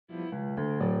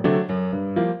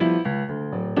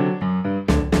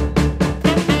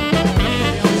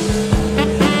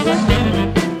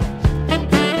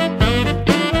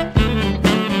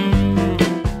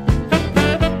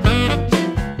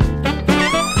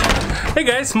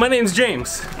guys, my name's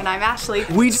James. And I'm Ashley.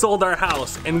 We sold our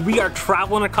house and we are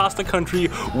traveling across the country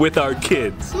with our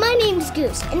kids. My name's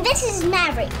Goose and this is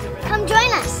Maverick. Come join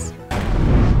us.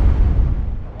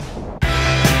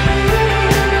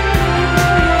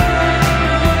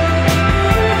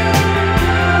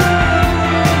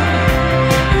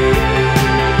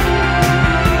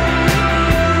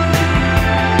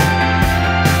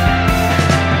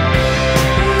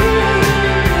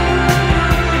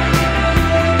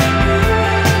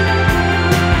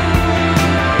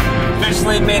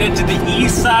 Made it to the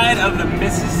east side of the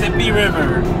Mississippi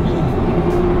River.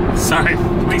 Sorry,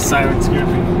 please silence me.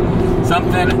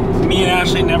 Something me and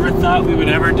Ashley never thought we would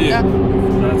ever do. Yep.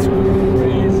 That's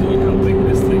crazy how big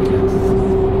this thing is.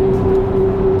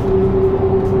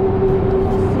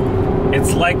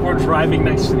 It's like we're driving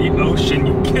next to the ocean.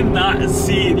 You cannot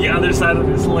see the other side of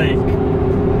this lake.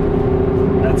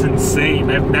 That's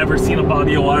insane. I've never seen a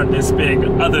body of water this big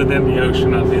other than the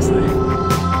ocean, obviously.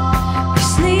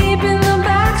 Sleep in the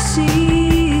backseat.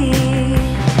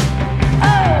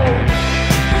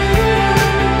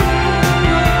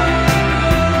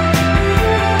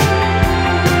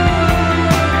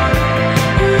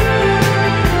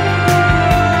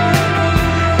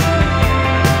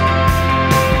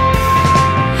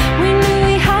 We knew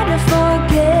we had to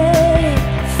forget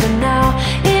for now.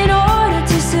 In order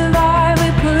to survive,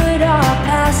 we put our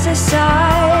past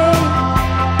aside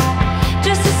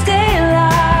just to stay alive.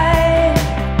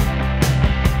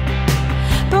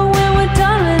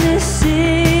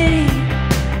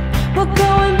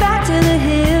 Going back to the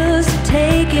hills to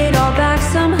take it all back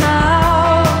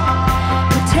somehow.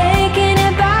 We're taking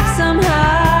it back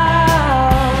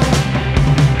somehow.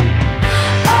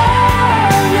 Oh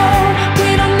no,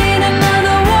 we don't need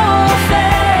another wolf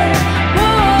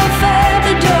at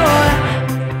the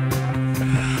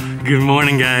door. Good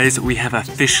morning, guys. We have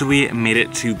officially made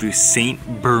it to the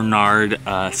St. Bernard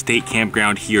State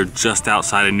Campground here just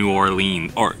outside of New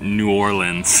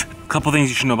Orleans. Couple things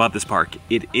you should know about this park.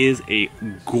 It is a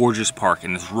gorgeous park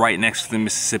and it's right next to the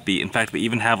Mississippi. In fact, we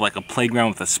even have like a playground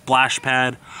with a splash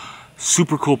pad.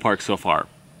 Super cool park so far.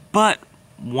 But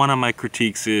one of my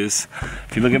critiques is,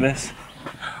 if you look at this,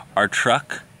 our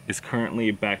truck is currently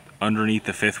back underneath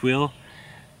the fifth wheel.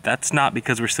 That's not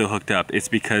because we're still hooked up. It's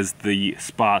because the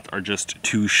spots are just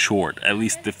too short. At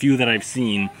least the few that I've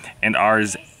seen, and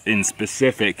ours in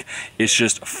specific, is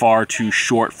just far too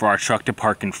short for our truck to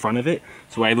park in front of it.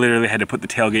 So I literally had to put the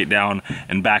tailgate down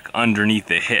and back underneath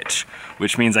the hitch,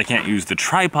 which means I can't use the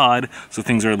tripod, so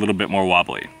things are a little bit more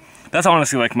wobbly. That's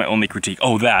honestly like my only critique.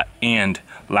 Oh, that, and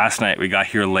last night we got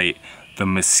here late. The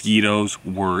mosquitoes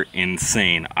were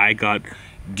insane. I got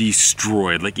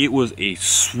destroyed. Like, it was a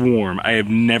swarm. I have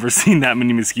never seen that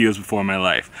many mosquitoes before in my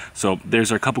life. So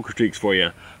there's a couple critiques for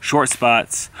you. Short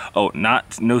spots. Oh,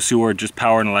 no sewer, just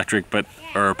power and electric,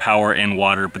 or power and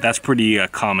water, but that's pretty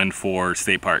common for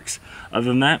state parks. Other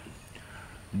than that,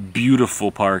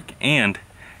 beautiful park, and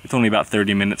it's only about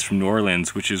 30 minutes from New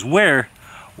Orleans, which is where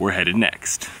we're headed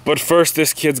next. But first,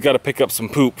 this kid's got to pick up some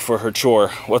poop for her chore.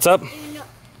 What's up?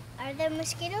 Are there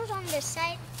mosquitoes on this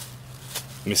side?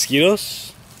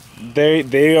 Mosquitoes?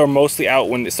 They are mostly out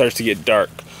when it starts to get dark.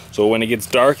 So when it gets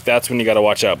dark, that's when you got to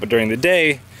watch out. But during the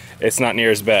day, it's not near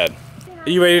as bad. Are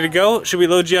you ready to go? Should we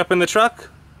load you up in the truck?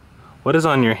 What is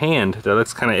on your hand? That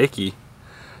looks kind of icky.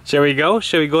 Shall we go?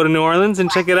 Shall we go to New Orleans and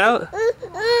check it out?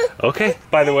 Okay.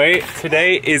 By the way,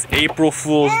 today is April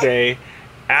Fool's Day,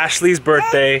 Ashley's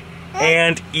birthday,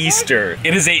 and Easter.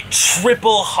 It is a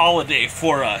triple holiday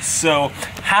for us. So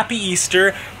happy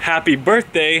Easter, happy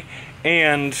birthday,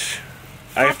 and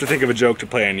I have to think of a joke to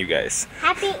play on you guys.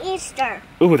 Happy Easter.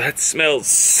 Ooh, that smells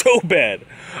so bad.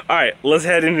 All right, let's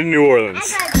head into New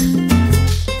Orleans.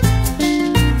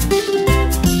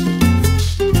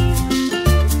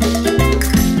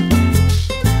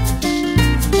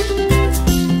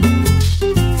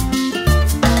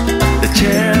 The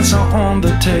chairs are on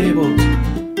the table.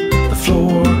 The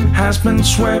floor has been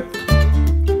swept.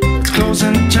 It's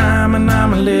closing time and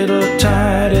I'm a little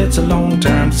tired. It's a long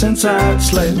time since I've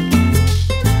slept.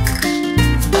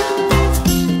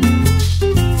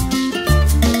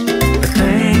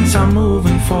 I'm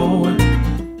moving forward,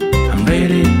 I'm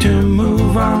ready to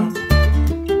move on,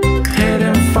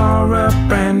 heading for a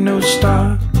brand new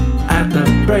start at the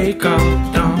break of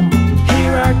dawn.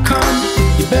 Here I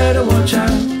come, you better watch out,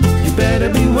 you better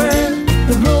beware,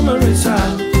 the rumor is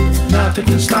out, nothing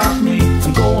can stop me,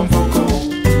 I'm going for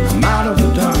gold, I'm out of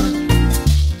the dark,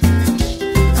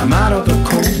 I'm out of the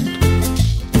cold.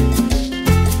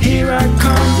 Here I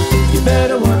come, you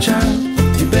better watch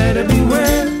out, you better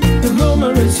beware, the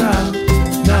rumor is out,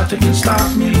 nothing can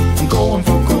stop me, I'm going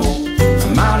for gold,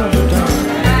 I'm out of the dark.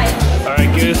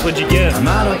 What'd you get? I'm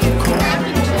out of the corner.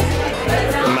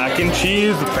 Mac and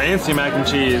cheese, fancy mac and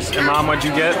cheese. And Mom, what'd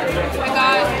you get? I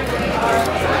got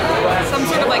some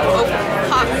sort of like a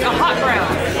hot brown.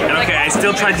 Okay, I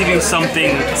still tried to do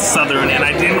something southern, and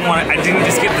I didn't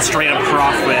just get the straight up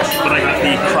crawfish, but I got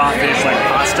the crawfish like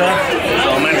pasta.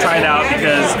 So I'm gonna try it out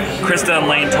because Krista and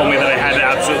Lane told me that I had to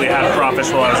absolutely have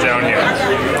crawfish while I was down here.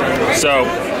 So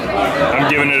I'm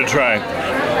giving it a try.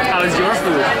 How's your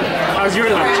food? How's your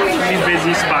lunch? He's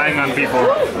busy spying on people.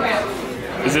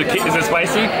 Is it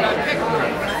spicy?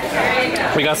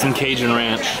 We got some Cajun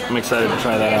ranch. I'm excited to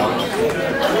try that out.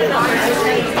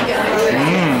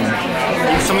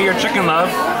 Mmm. Some of your chicken, love.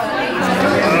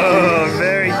 Oh,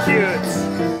 very cute.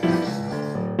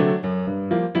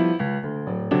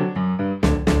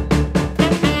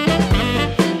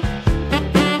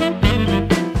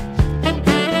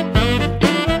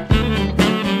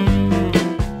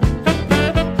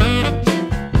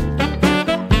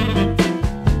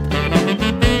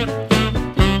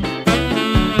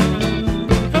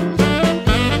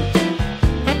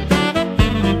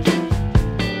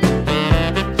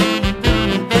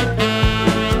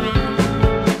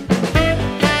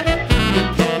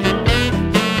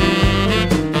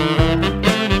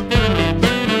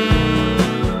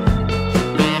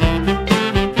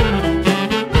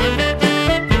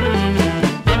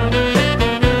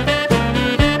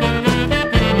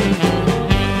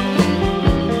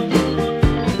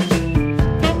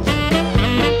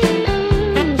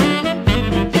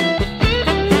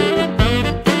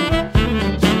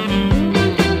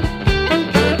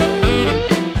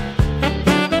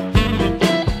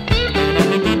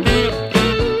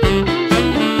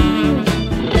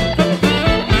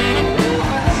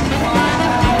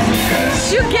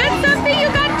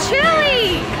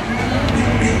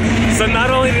 So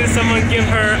not only did someone give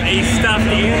her a stuffed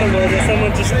animal, but someone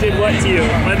just did what to you?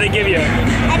 What did they give you?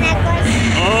 A necklace.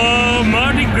 Oh,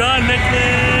 Mardi Gras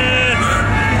necklace!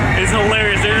 It's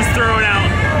hilarious. They're just throwing out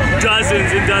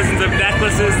dozens and dozens of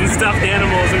necklaces and stuffed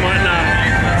animals and whatnot.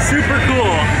 Super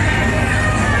cool.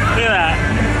 Look at that.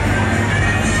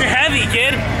 You're heavy,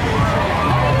 kid.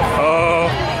 Oh,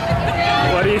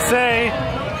 what do you say?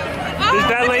 Did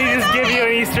that lady just give you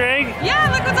an Easter egg? Yeah,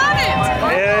 look what's on it.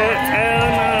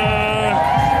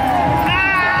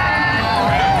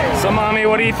 So, Mommy,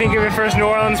 what do you think of your first New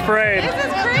Orleans parade? This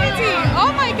is crazy.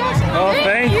 Oh my gosh. Oh,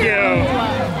 thank you.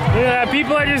 Yeah,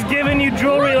 people are just giving you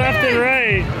jewelry left and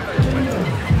right.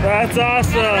 That's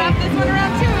awesome. Wrap this one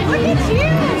around too. Look at you.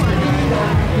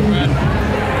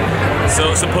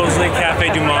 So supposedly Cafe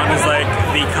Du Monde is like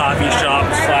the coffee shop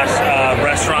slash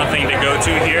restaurant thing to go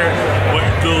to here. But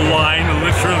the line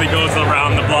literally goes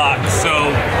around the block. So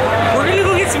we're gonna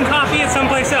go get some coffee at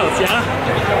someplace else, yeah?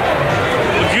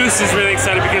 Goose is really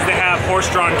excited because they have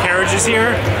horse-drawn carriages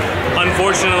here.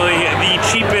 Unfortunately, the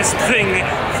cheapest thing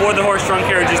for the horse-drawn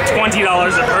carriage is $20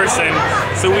 a person.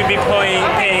 So we'd be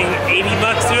paying 80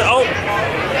 bucks to, oh,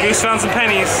 Goose found some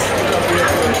pennies.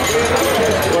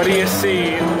 What do you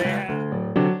see?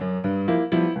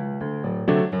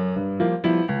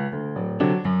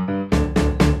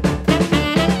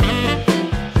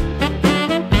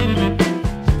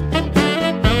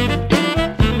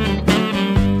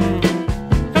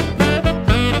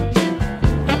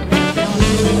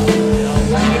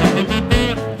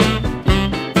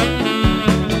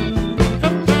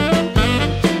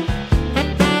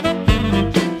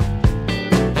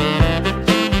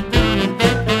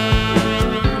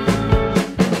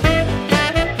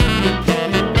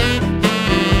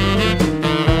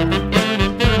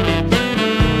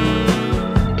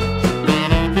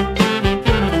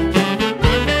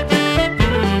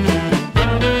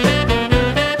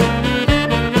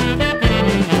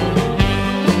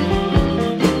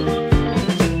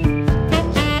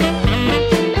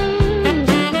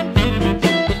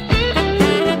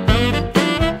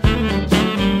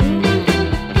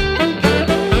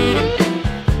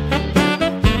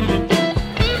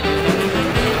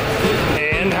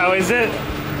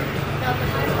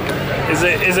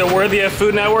 Is it worthy of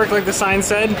Food Network like the sign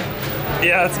said?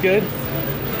 Yeah, that's good.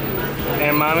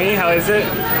 And Mommy, how is it?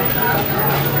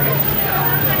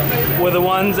 Were the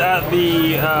ones at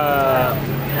the,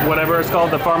 whatever it's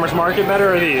called, the farmer's market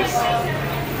better, or these?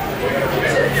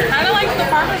 Kind of like the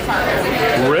farmer's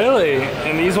market. Really?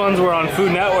 And these ones were on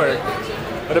Food Network.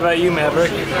 What about you,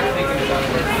 Maverick?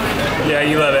 Yeah,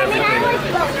 you love everything. I like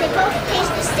both. They both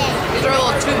taste the same. These are a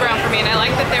little too brown for me, and I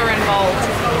like that they were involved.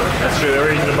 That's true,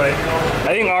 they're easy to bite.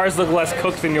 I think ours look less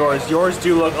cooked than yours. Yours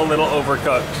do look a little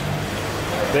overcooked.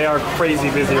 They are crazy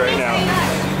busy right now.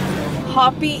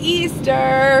 Happy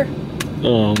Easter!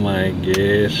 Oh my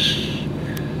gosh.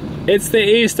 It's the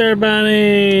Easter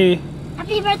Bunny!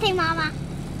 Happy birthday, Mama.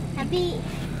 Happy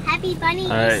bunny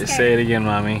Alright, Easter. say it again,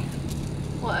 Mommy.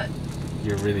 What?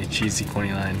 You're really cheesy,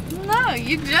 corny line. No,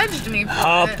 you judged me for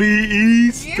Happy it.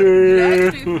 Easter!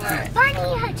 You judged me for it.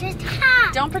 Bunny, just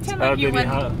hot. Don't pretend Oh, like you did he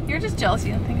wouldn't. hot? You're just jealous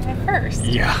you didn't think of it first.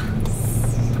 Yeah.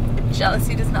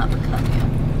 Jealousy does not become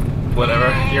you. Whatever.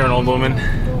 You're an old woman.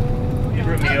 You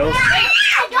brought meals.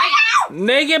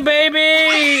 Naked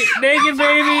baby! Naked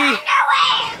baby!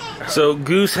 So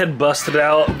Goose had busted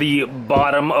out the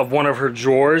bottom of one of her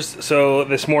drawers. So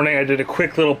this morning I did a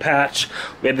quick little patch.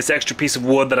 We had this extra piece of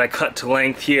wood that I cut to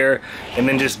length here and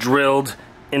then just drilled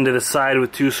into the side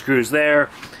with 2 screws there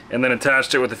and then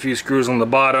attached it with a few screws on the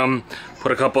bottom.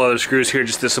 Put a couple other screws here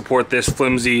just to support this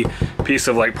flimsy piece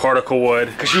of like particle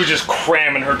wood. Cause she was just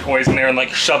cramming her toys in there and like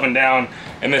shoving down,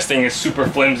 and this thing is super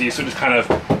flimsy, so it just kind of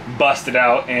busted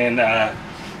out and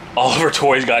all of her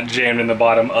toys got jammed in the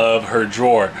bottom of her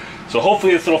drawer. So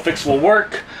hopefully this little fix will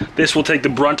work. This will take the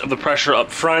brunt of the pressure up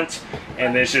front,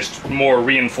 and it's just more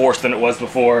reinforced than it was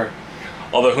before.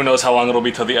 Although who knows how long it'll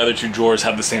be till the other 2 drawers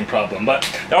have the same problem. But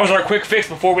that was our quick fix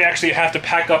before we actually have to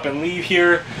pack up and leave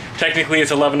here. Technically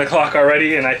it's 11 o'clock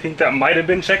already, and I think that might have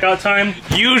been checkout time.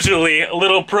 Usually, a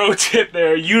little pro tip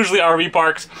there, usually RV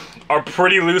parks are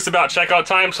pretty loose about checkout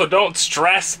time, so don't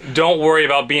stress. Don't worry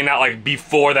about being out like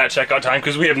before that checkout time,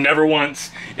 because we have never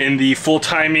once in the full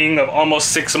timing of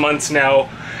almost 6 months now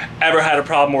ever had a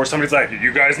problem where somebody's like,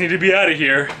 you guys need to be out of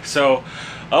here. So,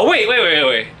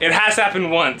 wait. It has happened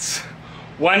once.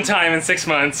 One time in 6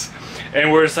 months,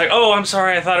 and we're just like, oh, I'm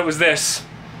sorry, I thought it was this.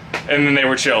 And then they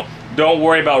were chill. Don't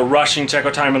worry about rushing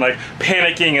checkout time and like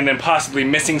panicking and then possibly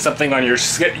missing something on your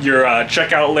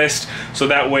checkout list, so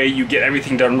that way you get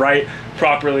everything done right,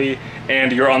 properly,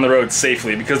 and you're on the road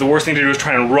safely. Because the worst thing to do is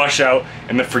try and rush out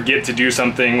and then forget to do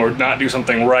something or not do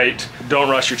something right. Don't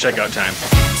rush your checkout time.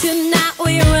 Tonight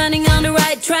we're running on the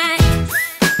right track.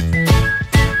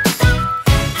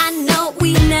 I know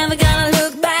we never gonna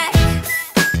look back.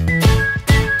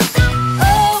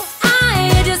 Oh,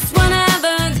 I just wanna have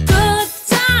a good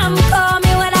time. Call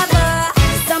me whatever,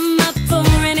 'cause I'm up for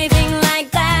anything like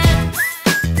that.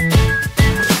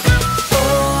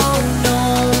 Oh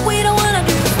no, we don't wanna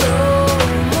do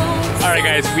slow. Alright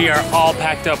guys, we are all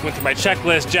packed up with my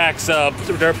checklist, jack sub,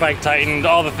 dirt bike tightened,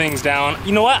 all the things down.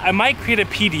 You know what? I might create a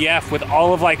PDF with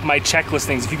all of like my checklist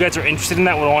things. If you guys are interested in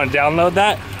that, would want to download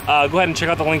that, go ahead and check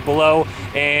out the link below,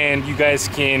 and you guys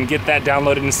can get that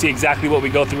downloaded and see exactly what we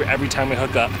go through every time we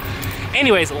hook up.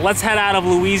 Anyways, let's head out of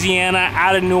Louisiana,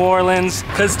 out of New Orleans,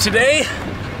 because today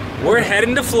we're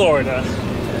heading to Florida.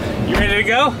 You ready to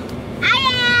go? I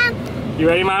am. You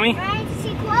ready, Mommy? Ready to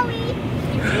see Chloe.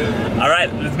 All right,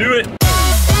 let's do it.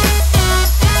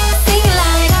 Sing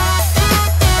like,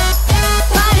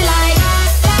 party like,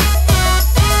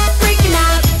 freaking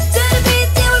out to the beat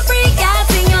till we freak out.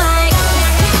 Sing like,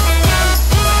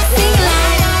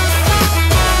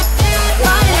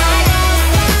 party like,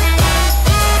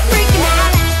 freaking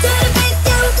out to the beat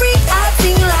till we freak out.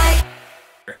 Sing like.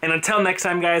 And until next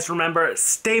time, guys, remember,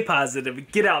 stay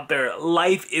positive, get out there.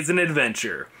 Life is an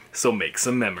adventure, so make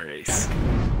some memories.